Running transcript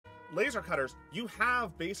laser cutters, you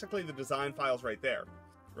have basically the design files right there,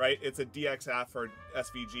 right? It's a DXF or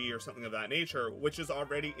SVG or something of that nature, which is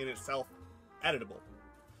already in itself editable.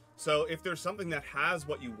 So if there's something that has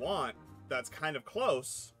what you want that's kind of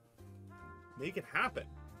close, make it happen.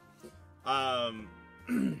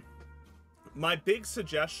 My big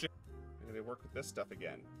suggestion, I'm going to work with this stuff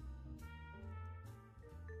again.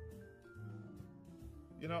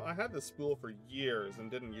 You know, I had this spool for years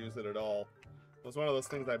and didn't use it at all. It was one of those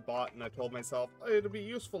things I bought and I told myself, oh, it'll be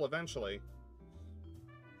useful eventually.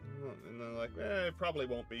 And then like, it probably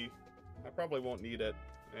won't be. I probably won't need it.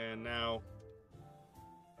 And now...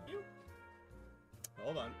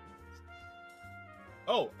 Hold on.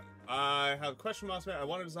 Oh, I have a question from Osman. I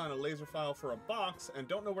want to design a laser file for a box and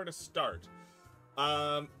don't know where to start.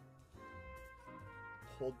 Hold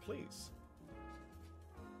please.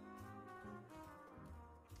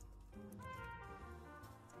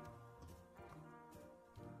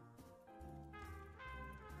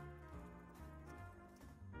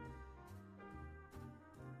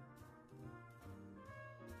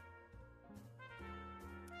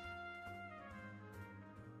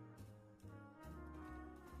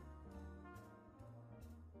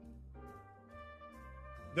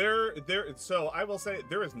 So I will say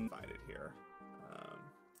there is invited here.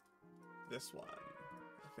 This one,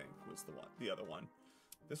 I think, was the other one.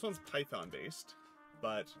 This one's Python based,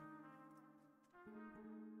 but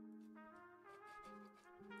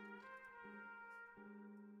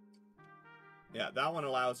yeah, that one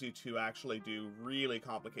allows you to actually do really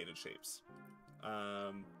complicated shapes.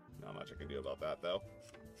 Not much I can do about that though.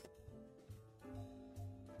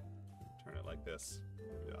 Turn it like this.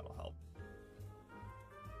 Maybe that'll help.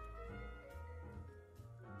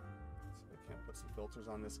 Put some filters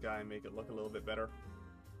on this guy and make it look a little bit better.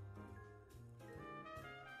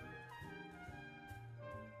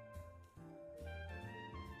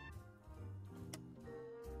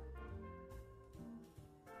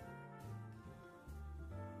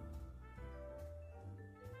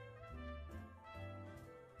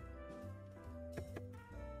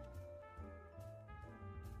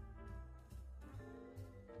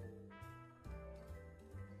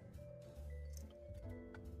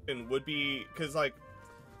 Would be because like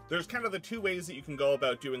there's kind of the two ways that you can go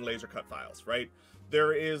about doing laser cut files, right?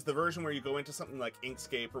 There is the version where you go into something like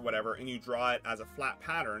Inkscape or whatever and you draw it as a flat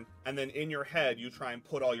pattern, and then in your head you try and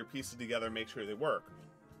put all your pieces together and make sure they work.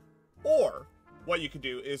 Or what you could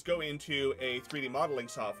do is go into a 3D modeling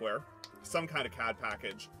software, some kind of CAD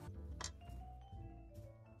package,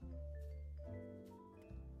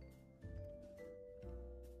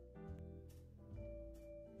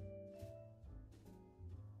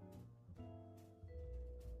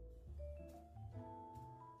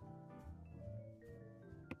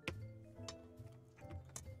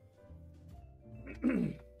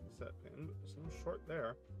 set pin, some short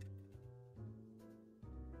there.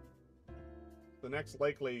 The next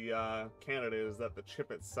likely candidate is that the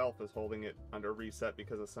chip itself is holding it under reset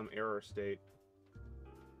because of some error state.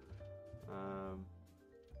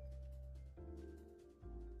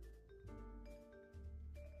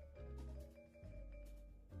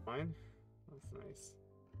 Fine. That's nice.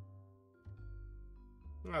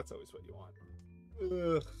 That's always what you want.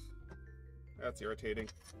 Ugh. That's irritating.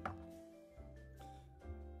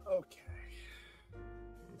 Okay.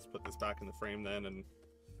 Let's put this back in the frame then and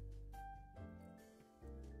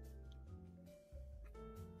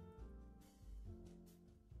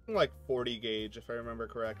like 40 gauge if I remember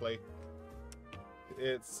correctly.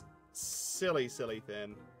 It's silly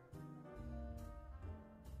thin.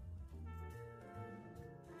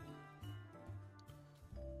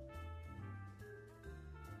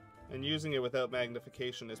 And using it without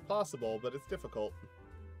magnification is possible, but it's difficult.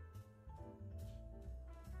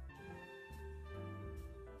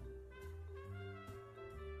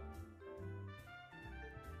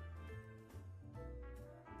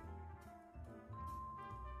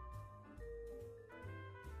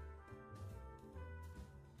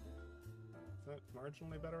 Is that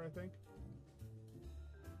marginally better, I think?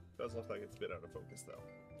 Does look like it's a bit out of focus, though.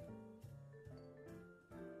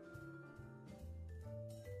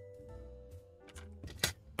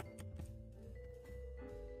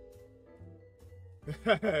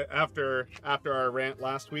 after our rant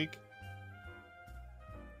last week.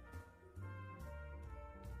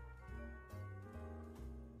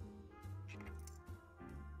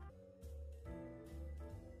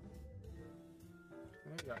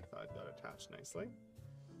 Okay, I thought it got attached nicely.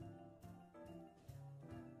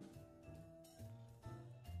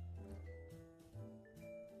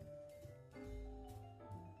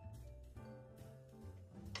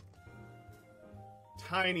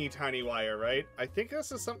 Tiny wire, right? I think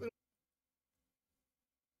this is something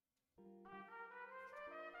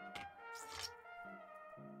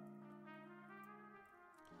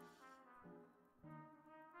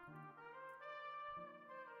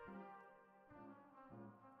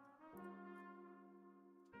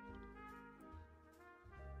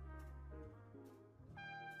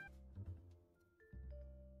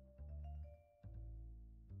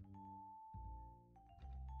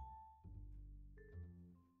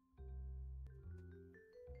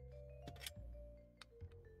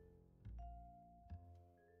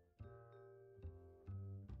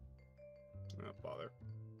Oh, bother.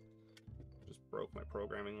 Just broke my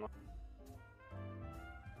programming line.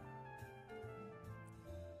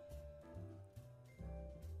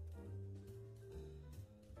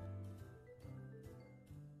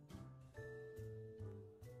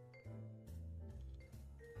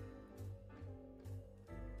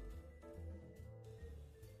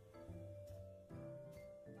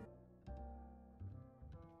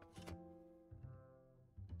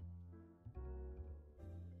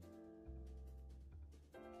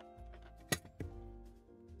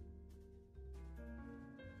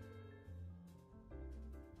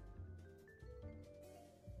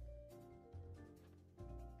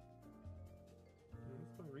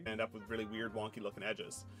 End up with really weird, wonky looking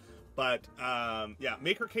edges. But yeah,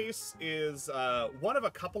 Maker Case is one of a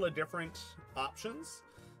couple of different options.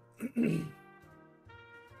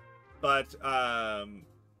 But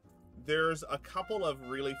there's a couple of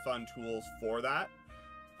really fun tools for that.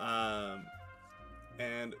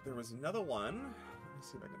 And there was another one. Let me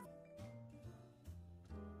see if I can.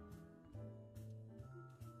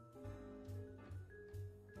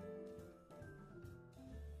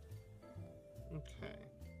 Okay.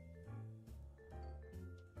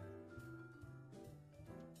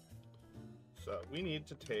 So we need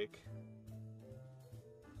to take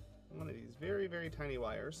one of these very, very tiny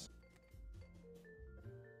wires.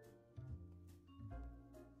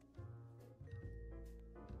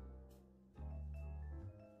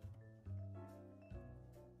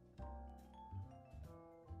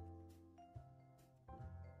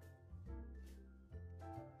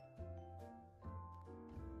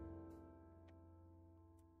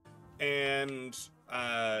 And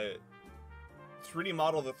 3D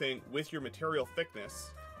model the thing with your material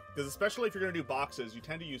thickness, because especially if you're going to do boxes, you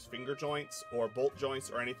tend to use finger joints or bolt joints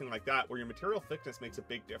or anything like that, where your material thickness makes a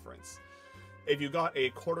big difference. If you got a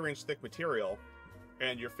 1/4 inch thick material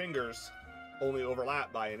and your fingers only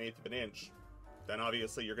overlap by 1/8 of an inch, then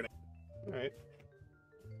obviously you're going to... Alright,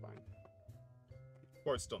 fine.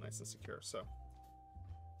 Or it's still nice and secure, so...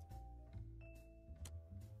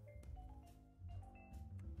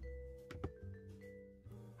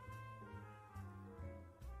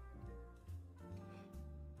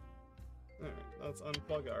 Alright, let's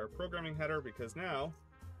unplug our programming header because now,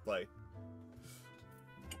 play.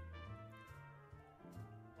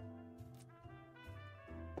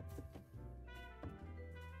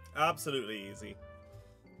 Absolutely easy.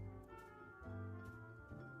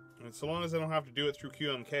 And so long as I don't have to do it through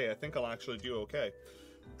QMK, I think I'll actually do okay.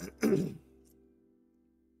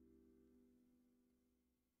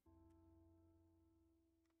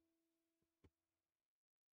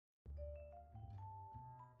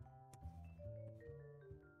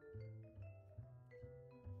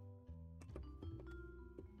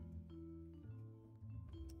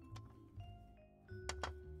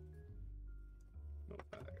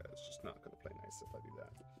 It's just not going to play nice if I do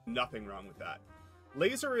that. Nothing wrong with that.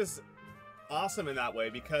 Laser is awesome in that way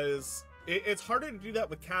because it's harder to do that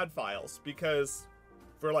with CAD files, because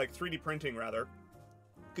for like 3D printing rather,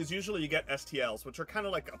 because usually you get STLs, which are kind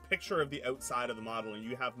of like a picture of the outside of the model and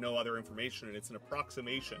you have no other information, and it's an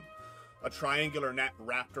approximation, a triangular net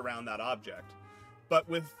wrapped around that object. But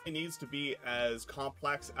with it needs to be as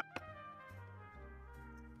complex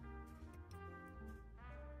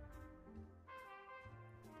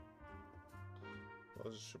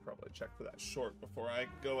as I should probably check for that short before I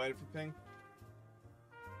go everything.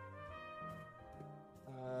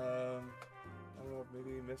 I don't know if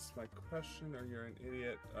maybe you missed my question or you're an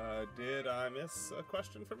idiot. Did I miss a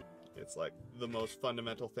question from you? It's like the most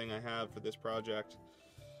fundamental thing I have for this project.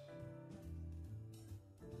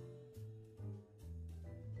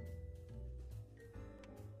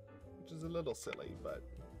 Which is a little silly, but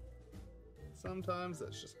sometimes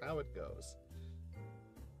that's just how it goes.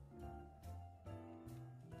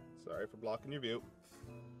 Sorry for blocking your view.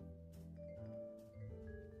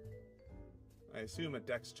 I assume a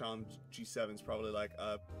Dextron G7 is probably like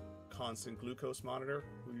a constant glucose monitor,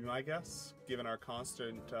 would be my guess, given our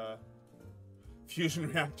constant fusion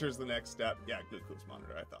reactor is the next step. Yeah, glucose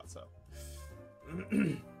monitor, I thought so.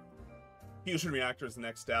 Fusion reactor is the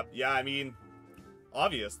next step. Yeah, I mean,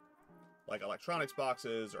 obvious. Like electronics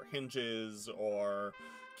boxes or hinges or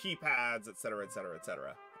keypads, etc., etc.,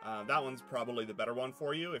 etc. That one's probably the better one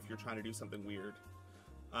for you if you're trying to do something weird.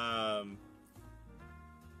 Can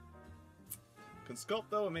sculpt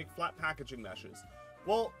though and make flat packaging meshes.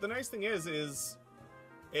 Well, the nice thing is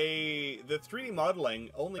the 3D modeling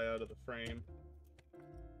only out of the frame.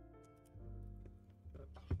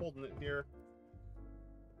 Holding it here.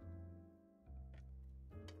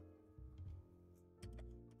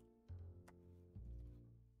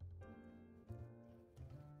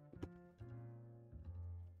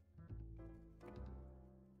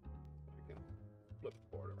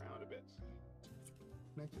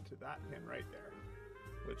 connected to that pin right there,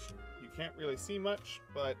 which you can't really see much,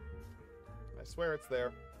 but I swear it's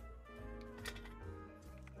there.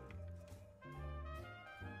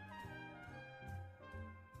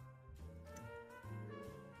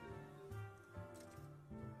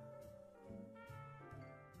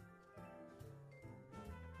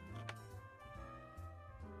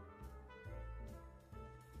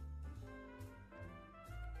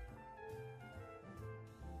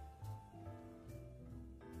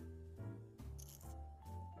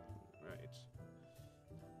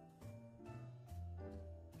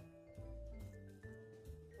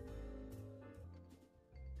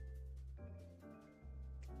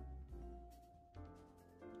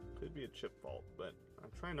 Could be a chip fault, but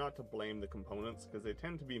I'm trying not to blame the components because they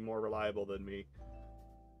tend to be more reliable than me.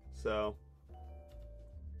 So